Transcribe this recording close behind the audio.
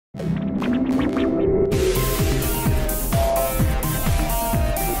Live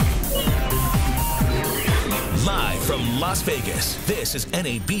from Las Vegas, this is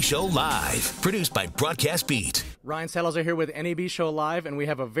NAB Show Live, produced by Broadcast Beat. Ryan Settles here with NAB Show Live, and we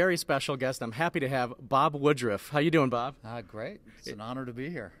have a very special guest. I'm happy to have Bob Woodruff. How you doing, Bob? Great. It's an honor to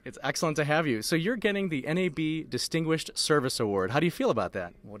be here. It's excellent to have you. So you're getting the NAB Distinguished Service Award. How do you feel about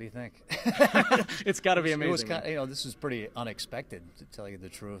that? What do you think? It's got to be amazing. This is pretty unexpected, to tell you the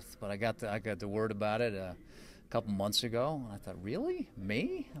truth. But I got the word about it a couple months ago, and I thought, really?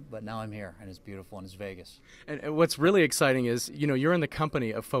 Me? But now I'm here, and it's beautiful, and it's Vegas. And what's really exciting is, you're in the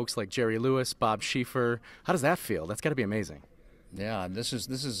company of folks like Jerry Lewis, Bob Schieffer. How does that feel? That's got to be amazing. Yeah, and this is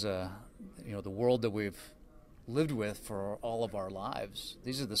the world that we've lived with for all of our lives.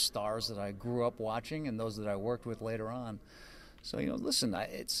 These are the stars that I grew up watching and those that I worked with later on. So, listen, I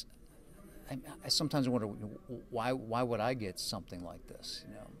sometimes wonder, why would I get something like this?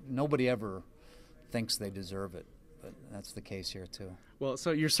 Nobody ever thinks they deserve it, but that's the case here too. Well,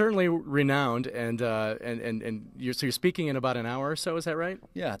 so you're certainly renowned, and you're speaking in about an hour or so. Is that right?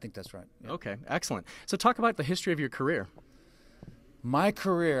 Yeah, I think that's right. Yeah. Okay, excellent. So talk about the history of your career. My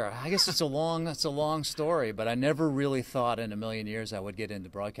career, I guess it's a long story, but I never really thought in a million years I would get into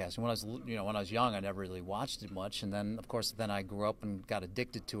broadcasting. When I was young, I never really watched it much, and then of course I grew up and got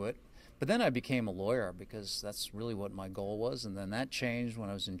addicted to it. But then I became a lawyer because that's really what my goal was, and then that changed when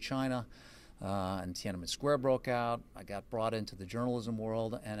I was in China. And Tiananmen Square broke out. I got brought into the journalism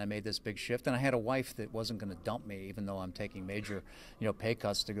world, and I made this big shift. And I had a wife that wasn't going to dump me, even though I'm taking major, pay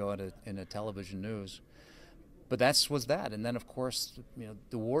cuts to go into television news. But was that. And then, of course,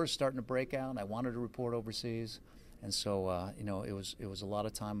 the war is starting to break out. I wanted to report overseas, and so it was a lot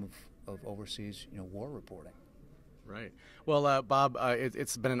of time of overseas, war reporting. Right. Well, Bob,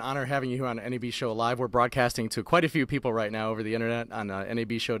 it's been an honor having you here on NAB Show Live. We're broadcasting to quite a few people right now over the internet on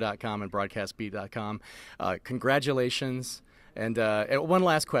nabshow.com and broadcastbeat.com. Congratulations. And one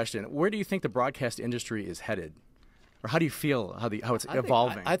last question. Where do you think the broadcast industry is headed? Or how do you feel how it's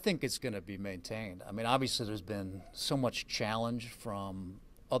evolving? I think it's going to be maintained. I mean, obviously there's been so much challenge from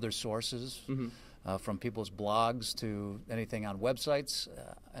other sources, from people's blogs to anything on websites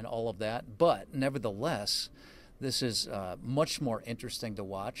and all of that. But nevertheless, this is much more interesting to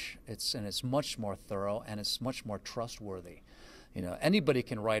watch. It's much more thorough, and it's much more trustworthy. Anybody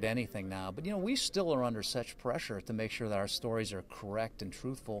can write anything now, but we still are under such pressure to make sure that our stories are correct and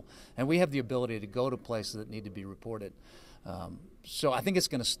truthful, and we have the ability to go to places that need to be reported. So I think it's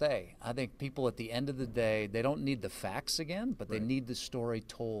going to stay. I think people at the end of the day, they don't need the facts again, but they need the story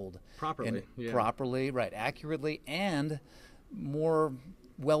told properly, right, accurately, and more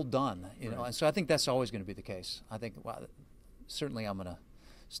well done, and so I think that's always going to be the case. I think certainly I'm going to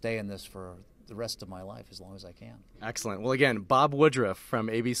stay in this for the rest of my life as long as I can. Excellent. Well, again, Bob Woodruff from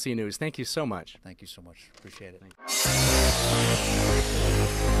ABC News, thank you so much. Thank you so much. Appreciate it.